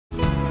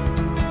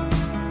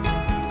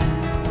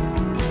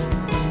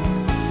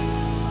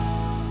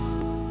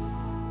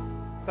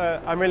So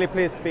I'm really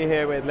pleased to be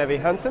here with Levi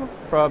Hanssen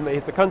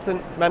he's the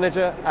content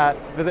manager at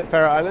Visit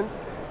Faroe Islands.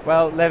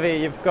 Well, Levi,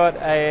 you've got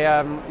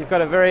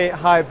a very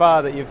high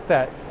bar that you've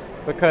set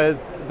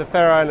because the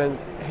Faroe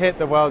Islands hit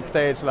the world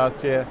stage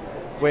last year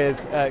with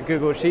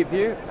Google Sheep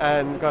View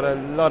and got a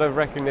lot of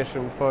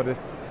recognition for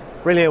this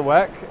brilliant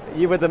work.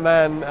 You were the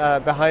man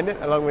behind it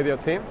along with your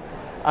team.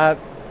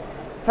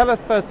 Tell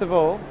us first of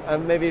all,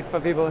 and maybe for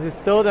people who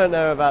still don't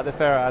know about the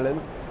Faroe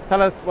Islands,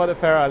 tell us what the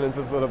Faroe Islands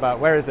is all about.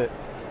 Where is it?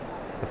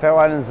 The Faroe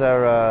Islands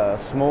are a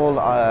small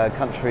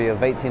country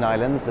of 18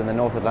 islands in the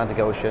North Atlantic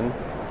Ocean,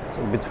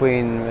 so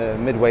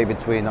midway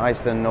between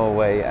Iceland,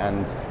 Norway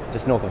and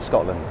just north of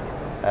Scotland.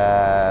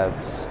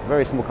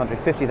 Very small country,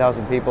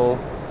 50,000 people,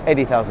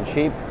 80,000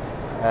 sheep,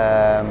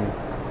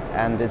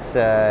 and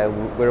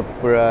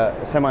we're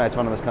a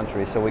semi-autonomous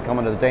country, so we come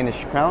under the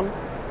Danish crown.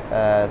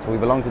 So we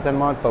belong to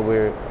Denmark, but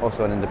we're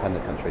also an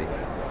independent country,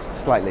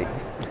 slightly.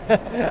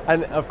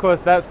 And of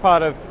course that's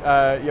part of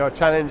your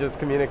challenge is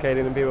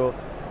communicating to people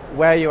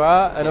where you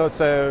are, and yes.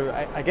 Also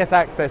I guess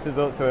access is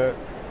also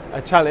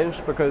a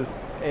challenge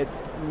because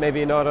it's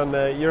maybe not on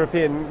the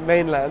European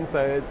mainland,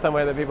 so it's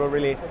somewhere that people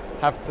really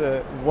have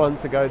to want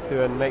to go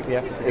to and make the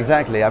effort to go.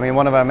 Exactly. I mean,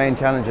 one of our main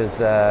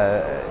challenges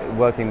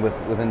working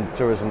within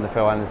tourism in the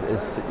Faroe Islands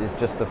is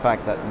just the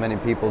fact that many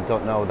people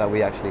don't know that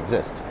we actually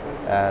exist.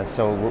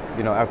 So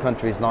you know, our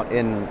country is not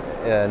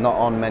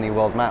on many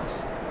world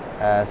maps.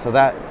 So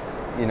that,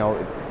 you know,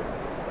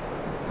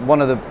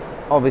 one of the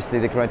obviously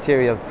the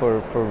criteria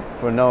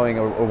for knowing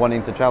or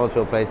wanting to travel to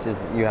a place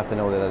is you have to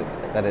know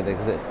that it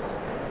exists,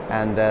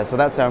 and so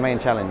that's our main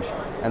challenge,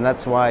 and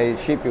that's why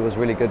Sheep View was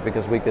really good,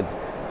 because we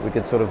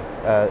could sort of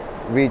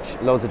reach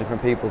loads of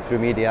different people through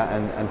media,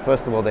 and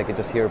first of all they could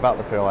just hear about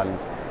the Faroe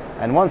Islands,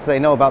 and once they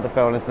know about the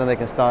Faroe Islands then they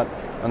can start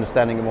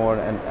understanding it more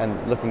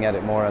and looking at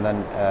it more, and then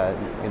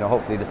you know,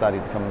 hopefully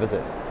deciding to come and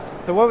visit.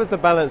 So what was the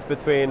balance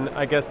between,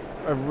 I guess,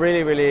 a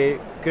really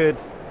good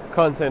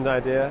content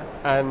idea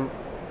and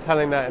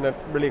telling that in a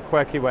really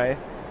quirky way,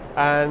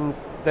 and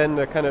then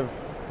the kind of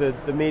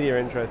the media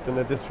interest and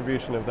the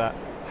distribution of that?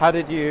 How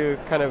did you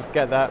kind of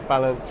get that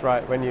balance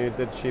right when you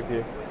did Sheep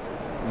View?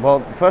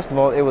 Well, first of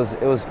all, it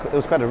was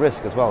quite a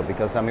risk as well,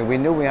 because I mean, we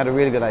knew we had a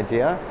really good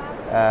idea,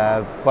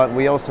 but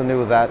we also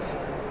knew that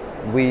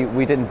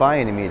we didn't buy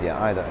any media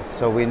either.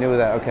 So we knew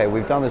that, okay,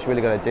 we've done this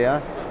really good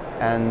idea,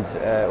 and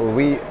or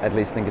we at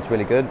least think it's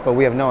really good, but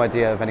we have no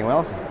idea if anyone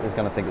else is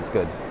going to think it's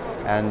good.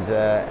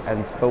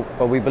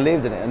 But we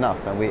believed in it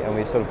enough, and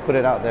we sort of put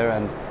it out there,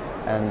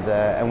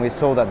 and we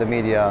saw that the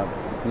media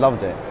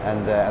loved it,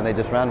 and they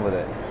just ran with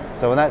it.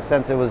 So in that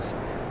sense, it was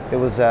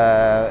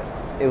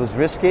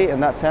risky in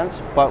that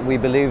sense, but we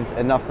believed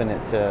enough in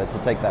it to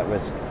take that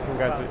risk.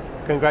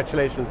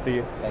 Congratulations to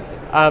you. Thank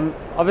you.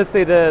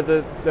 Obviously,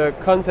 the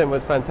content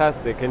was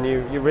fantastic, and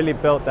you really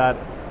built that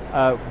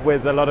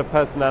with a lot of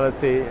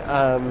personality,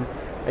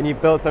 and you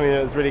built something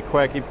that was really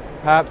quirky.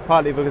 Perhaps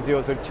partly because you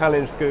also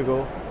challenged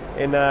Google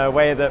in a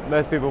way that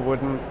most people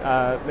wouldn't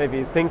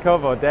maybe think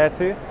of or dare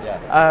to.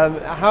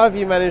 Yeah. How have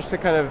you managed to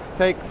kind of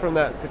take from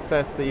that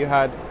success that you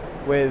had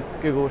with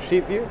Google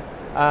Sheep View,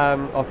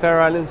 or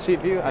Faroe Islands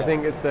Sheep View, yeah. I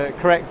think is the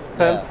correct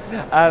term.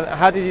 Yeah.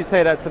 How did you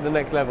take that to the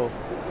next level?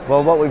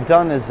 Well, what we've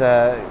done is,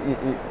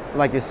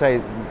 like you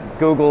say,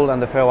 Google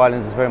and the Faroe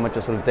Islands is very much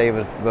a sort of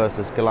David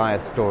versus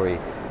Goliath story.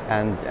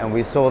 And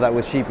we saw that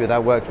with Sheep View,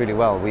 that worked really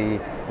well.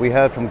 We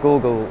heard from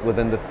Google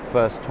within the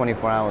first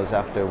 24 hours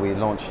after we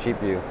launched Sheep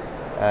View.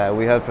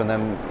 We heard from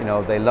them, you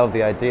know, they loved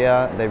the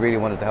idea, they really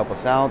wanted to help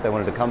us out, they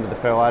wanted to come to the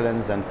Faroe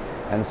Islands,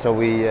 and so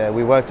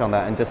we worked on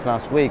that, and just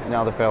last week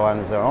now the Faroe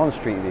Islands are on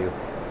Street View.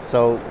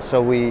 So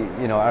we,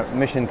 you know, our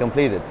mission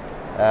completed.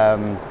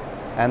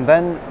 And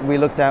then we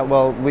looked at,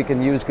 well, we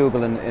can use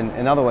Google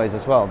in other ways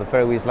as well. The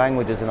Faroese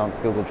language is on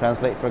Google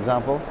Translate, for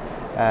example,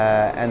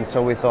 and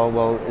so we thought,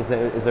 well, is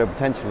there a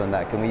potential in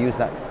that? Can we use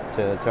that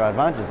to our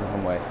advantage in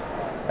some way?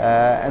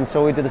 And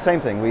so we did the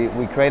same thing.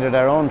 We created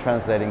our own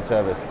translating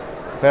service,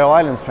 Faroe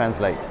Islands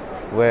Translate,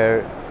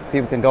 where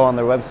people can go on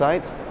their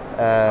website,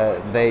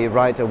 they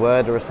write a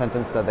word or a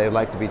sentence that they would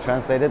like to be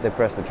translated, they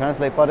press the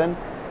translate button,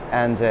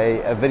 and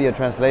a video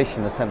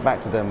translation is sent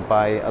back to them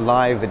by a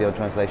live video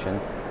translation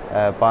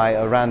by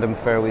a random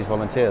Faroese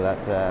volunteer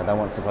that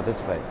wants to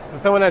participate. So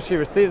someone actually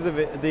receives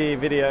the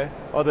video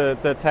or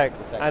the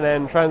text and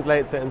then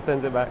translates it and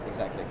sends it back?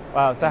 Exactly.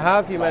 Wow, so how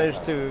have you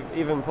managed to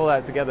even pull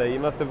that together? You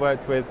must have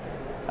worked with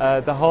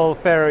the whole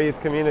Faroese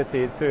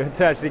community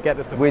to actually get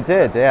this. We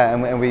did, yeah,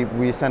 and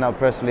we sent out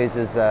press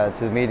releases to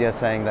the media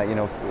saying that, you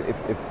know,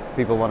 if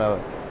people want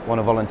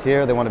to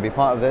volunteer, they want to be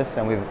part of this,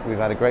 and we've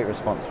had a great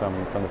response from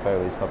the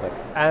Faroese public.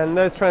 And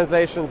those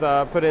translations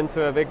are put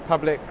into a big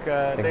public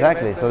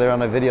exactly. database? So they're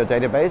on a video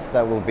database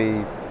that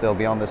they'll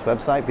be on this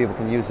website. People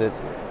can use it.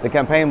 The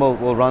campaign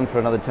will run for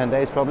another 10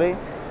 days probably,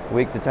 a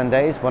week to 10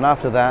 days. But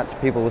after that,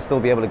 people will still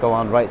be able to go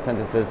on, write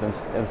sentences,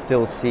 and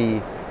still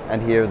see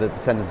and hear the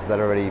sentences that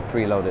are already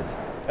preloaded.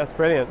 That's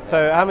brilliant.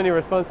 So how many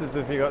responses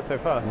have you got so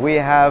far? We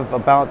have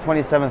about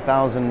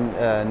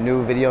 27,000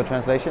 new video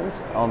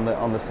translations on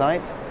the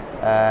site.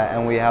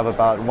 and we have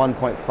about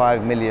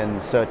 1.5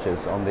 million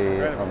searches on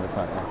the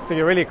site. Yeah. So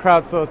you're really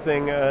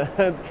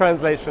crowdsourcing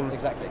translation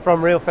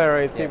from real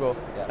Faroese people.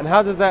 Yeah. And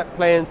how does that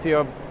play into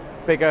your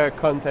bigger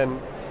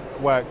content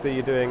work that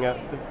you're doing at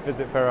the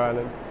Visit Faroe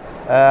Islands?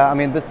 I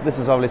mean, this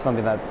is obviously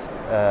something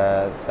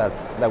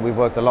that we've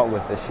worked a lot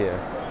with this year,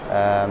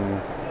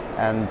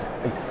 and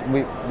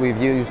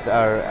we've used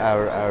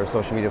our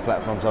social media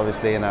platforms,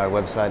 obviously, and our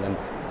website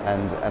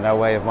and our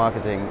way of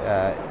marketing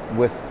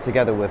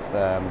together with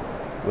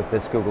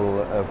this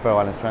Google Faroe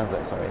Islands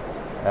Translate. Sorry,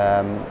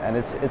 and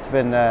it's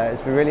been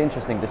really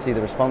interesting to see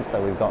the response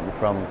that we've gotten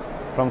from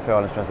Faroe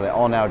Islands Translate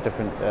on our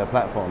different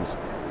platforms.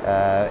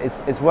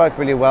 It's worked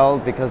really well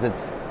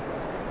because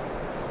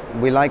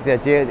we like the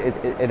idea.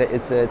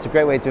 It's a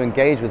great way to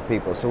engage with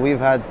people. So we've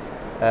had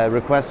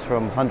requests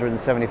from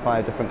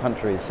 175 different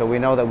countries. So we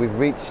know that we've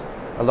reached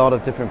a lot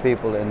of different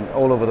people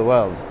all over the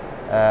world,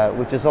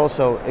 which is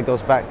also, it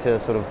goes back to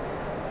sort of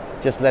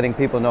just letting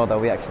people know that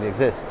we actually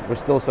exist. We're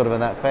still sort of in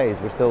that phase.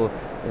 We're still,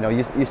 you know,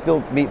 you still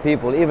meet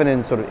people even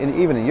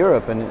in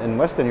Europe and in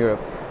Western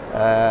Europe,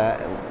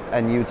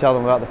 and you tell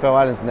them about the Faroe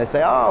Islands, and they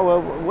say, "Oh,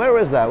 well, where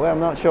is that? Well, I'm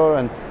not sure."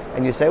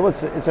 And you say, "Well,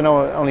 it's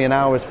only an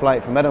hour's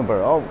flight from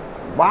Edinburgh." Oh,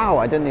 wow!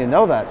 I didn't even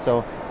know that.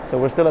 So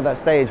we're still at that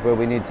stage where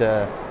we need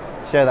to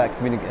share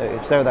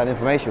that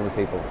information with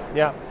people.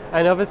 Yeah,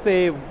 and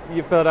obviously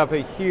you've built up a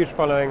huge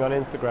following on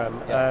Instagram,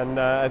 and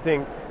I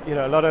think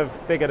a lot of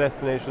bigger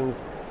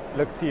destinations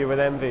look to you with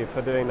envy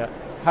for doing that.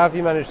 How have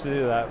you managed to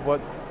do that?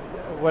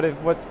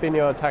 What's been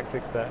your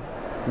tactics there?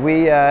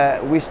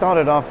 We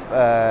started off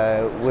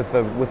with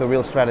a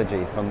real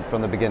strategy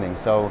from the beginning.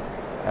 So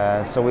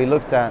we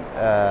looked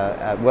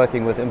at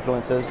working with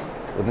influencers,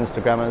 with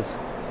Instagrammers,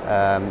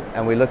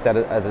 and we looked at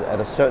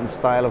a certain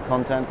style of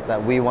content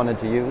that we wanted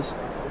to use.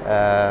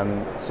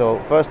 So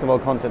first of all,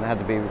 content had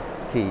to be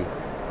key,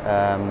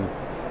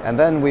 and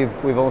then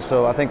we've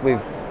also, I think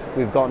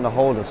we've gotten a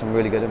hold of some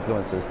really good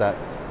influencers that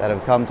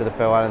have come to the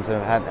Faroe Islands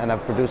and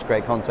have produced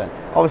great content.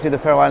 Obviously, the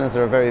Faroe Islands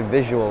are a very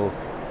visual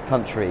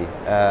country.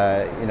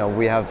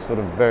 We have sort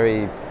of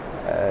very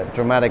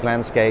dramatic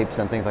landscapes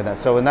and things like that.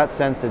 So in that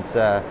sense, it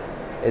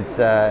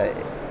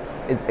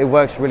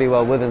works really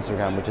well with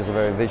Instagram, which is a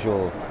very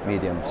visual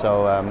medium.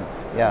 So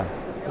yeah.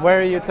 Where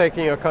are you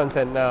taking your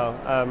content now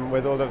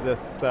with all of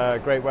this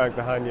great work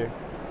behind you?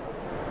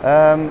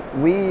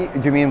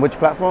 Do you mean which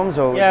platforms?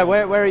 Or? Yeah,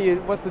 where are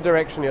you? What's the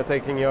direction you're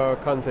taking your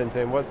content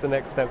in? What's the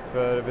next steps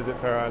for Visit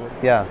Faroe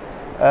Islands? Yeah,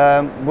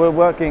 we're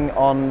working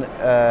on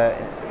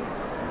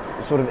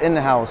sort of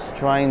in-house,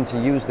 trying to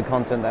use the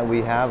content that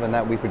we have and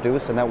that we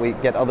produce and that we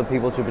get other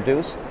people to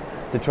produce,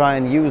 to try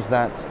and use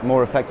that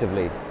more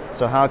effectively.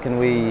 So how can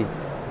we,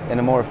 in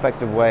a more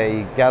effective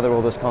way, gather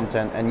all this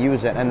content and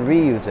use it and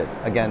reuse it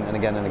again and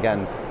again and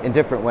again in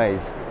different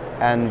ways?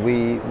 And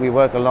we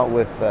work a lot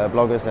with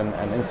bloggers and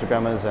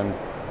Instagrammers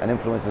and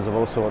influencers of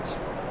all sorts,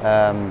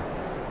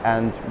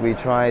 and we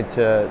try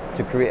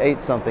to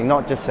create something,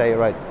 not just say,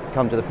 right,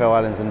 come to the Faroe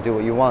Islands and do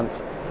what you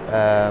want,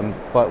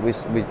 but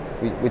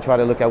we try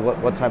to look at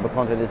what type of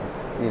content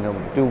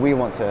do we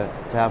want to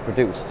have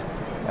produced.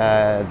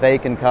 They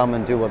can come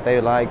and do what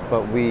they like,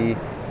 but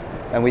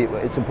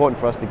it's important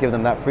for us to give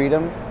them that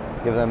freedom,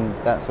 give them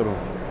that sort of,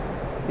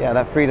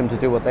 that freedom to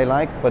do what they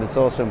like, but it's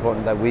also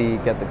important that we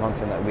get the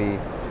content that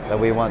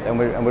we want, and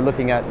we're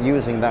looking at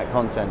using that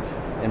content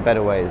in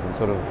better ways and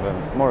sort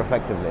of more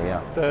effectively.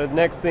 Yeah. So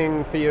next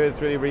thing for you is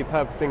really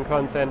repurposing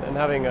content and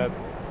having a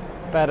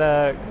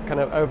better kind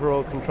of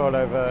overall control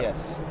over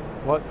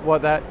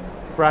what that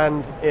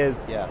brand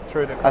is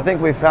through the content. I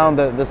think we found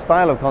the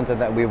style of content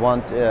that we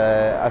want.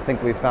 I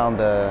think we found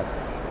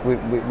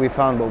we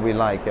found what we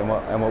like and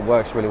what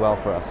works really well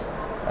for us.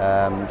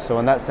 So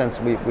in that sense,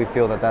 we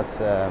feel that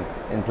that's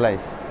in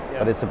place,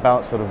 but it's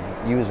about sort of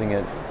using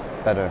it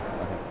better,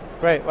 I think.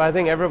 Great. Well, I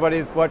think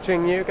everybody's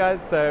watching you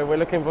guys, so we're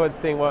looking forward to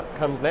seeing what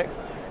comes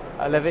next.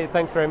 Levi,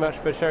 thanks very much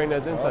for sharing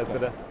those insights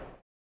with us.